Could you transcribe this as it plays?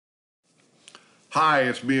Hi,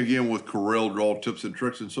 it's me again with Corel Draw Tips and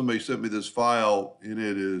Tricks, and somebody sent me this file, and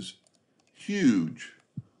it is huge.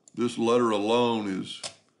 This letter alone is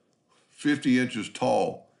 50 inches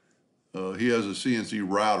tall. He has a CNC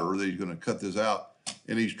router that he's going to cut this out,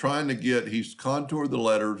 and he's contoured the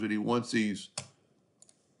letters, and he wants these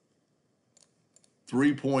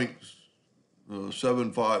 3.75,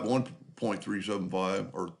 1.375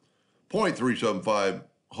 or 0.375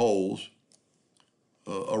 holes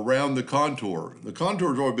around the contour. The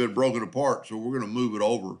contour's already been broken apart, so we're going to move it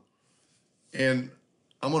over. And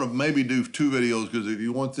I'm going to maybe do 2 videos because if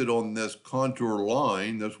you want it on this contour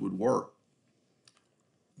line, this would work.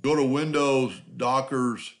 Go to Windows,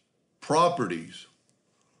 Dockers, Properties,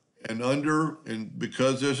 and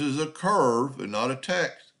because this is a curve and not a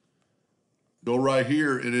text, go right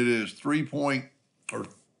here, and it is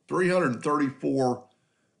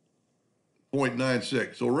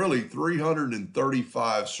 334.96. So really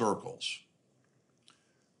 335 circles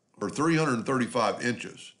or 335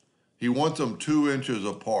 inches. He wants them 2 inches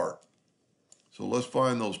apart. So let's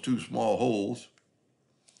find those 2 small holes.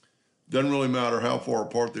 Doesn't really matter how far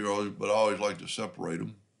apart they are, but I always like to separate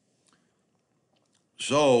them.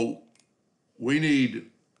 So we need,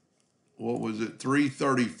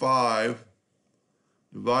 335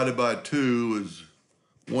 divided by 2 is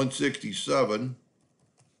 167.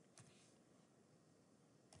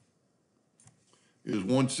 Is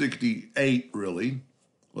 168 really.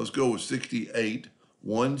 Let's go with 68.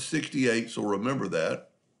 168, so remember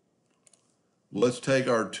that. Let's take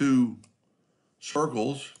our 2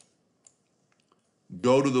 circles,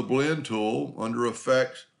 go to the blend tool, under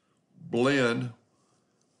effects, blend,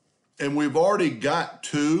 and we've already got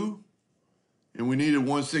 2, and we needed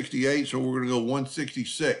 168, so we're gonna go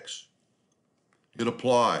 166. Hit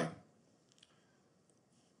apply.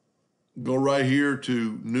 Go right here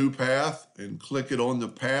to new path and click it on the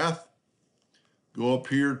path. Go up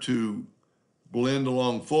here to blend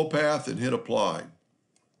along full path and hit apply.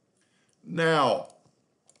 Now,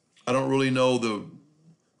 I don't really know the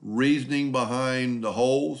reasoning behind the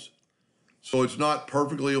holes, so it's not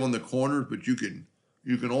perfectly on the corners, but you can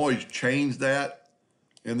always change that.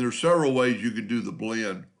 And there's several ways you can do the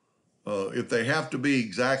blend. If they have to be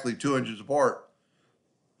exactly 2 inches apart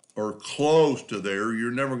or close to there,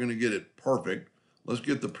 you're never going to get it perfect. Let's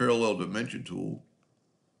get the parallel dimension tool.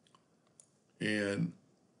 And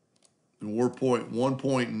we're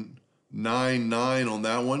 1.99 on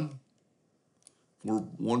that one. We're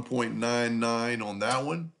 1.99 on that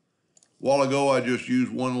one. A while ago, I just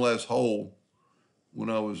used one less hole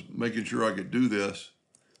when I was making sure I could do this,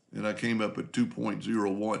 and I came up at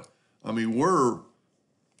 2.01. I mean, we're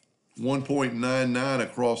 1.99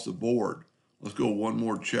 across the board. Let's go one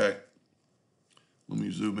more check. Let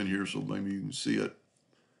me zoom in here so maybe you can see it.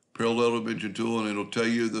 Parallel dimension tool, and it'll tell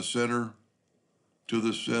you the center to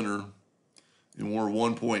the center, and we're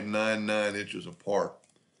 1.99 inches apart.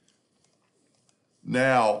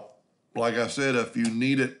 Now, like I said, if you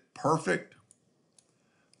need it perfect,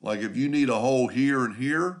 like if you need a hole here and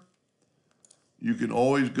here, you can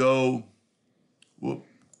always go,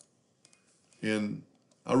 and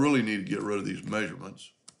I really need to get rid of these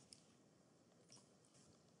measurements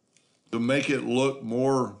to make it look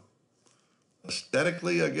more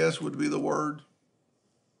aesthetically, I guess would be the word.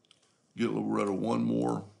 Get rid of one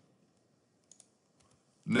more.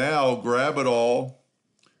 Now grab it all,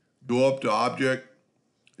 go up to object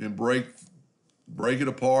and break it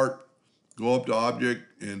apart, go up to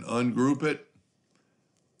object and ungroup it.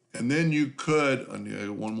 And then you could, I need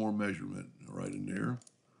one more measurement right in there.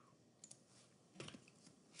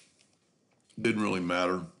 Didn't really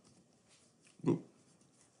matter. Oop.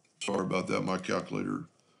 Sorry about that, my calculator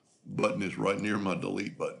button is right near my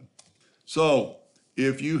delete button. So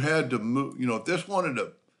if you had to move, if this wanted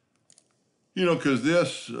to, because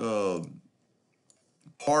this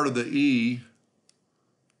part of the E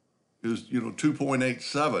is,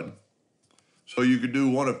 2.87. So you could do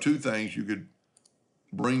one of 2 things. You could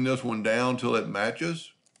bring this one down till it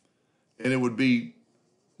matches, and it would be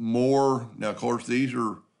more. Now, of course, these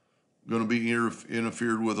are going to be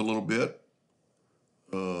interfered with a little bit.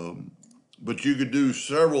 But you could do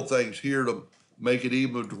several things here to make it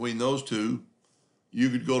even between those 2. You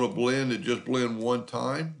could go to blend and just blend one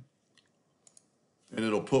time, and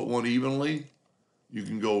it'll put one evenly. You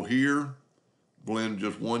can go here, blend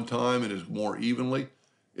just one time, and it's more evenly.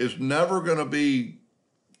 It's never going to be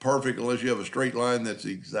perfect unless you have a straight line that's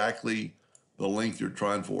exactly the length you're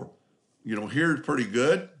trying for. Here it's pretty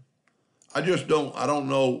good. I don't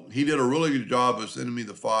know. He did a really good job of sending me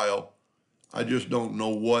the file. I just don't know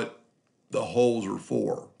what the holes are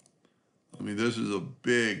for. I mean, this is a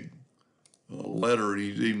big letter.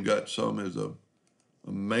 He's even got some as a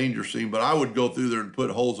manger scene, but I would go through there and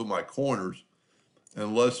put holes in my corners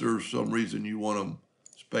unless there's some reason you want them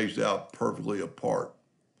spaced out perfectly apart.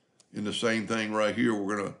 And the same thing right here,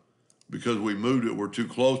 we're gonna, because we moved it, we're too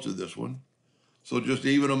close to this one. So just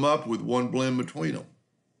even them up with one blend between them.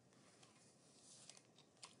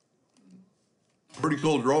 Pretty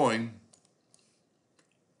cool drawing.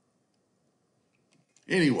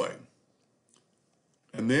 Anyway,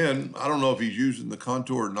 and then, I don't know if he's using the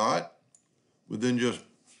contour or not, but then just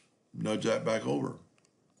nudge that back over.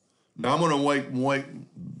 Now I'm gonna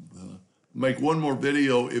make one more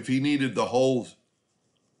video if he needed the holes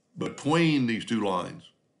between these two lines.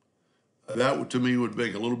 That to me would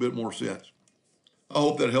make a little bit more sense. I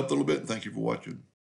hope that helped a little bit, and thank you for watching.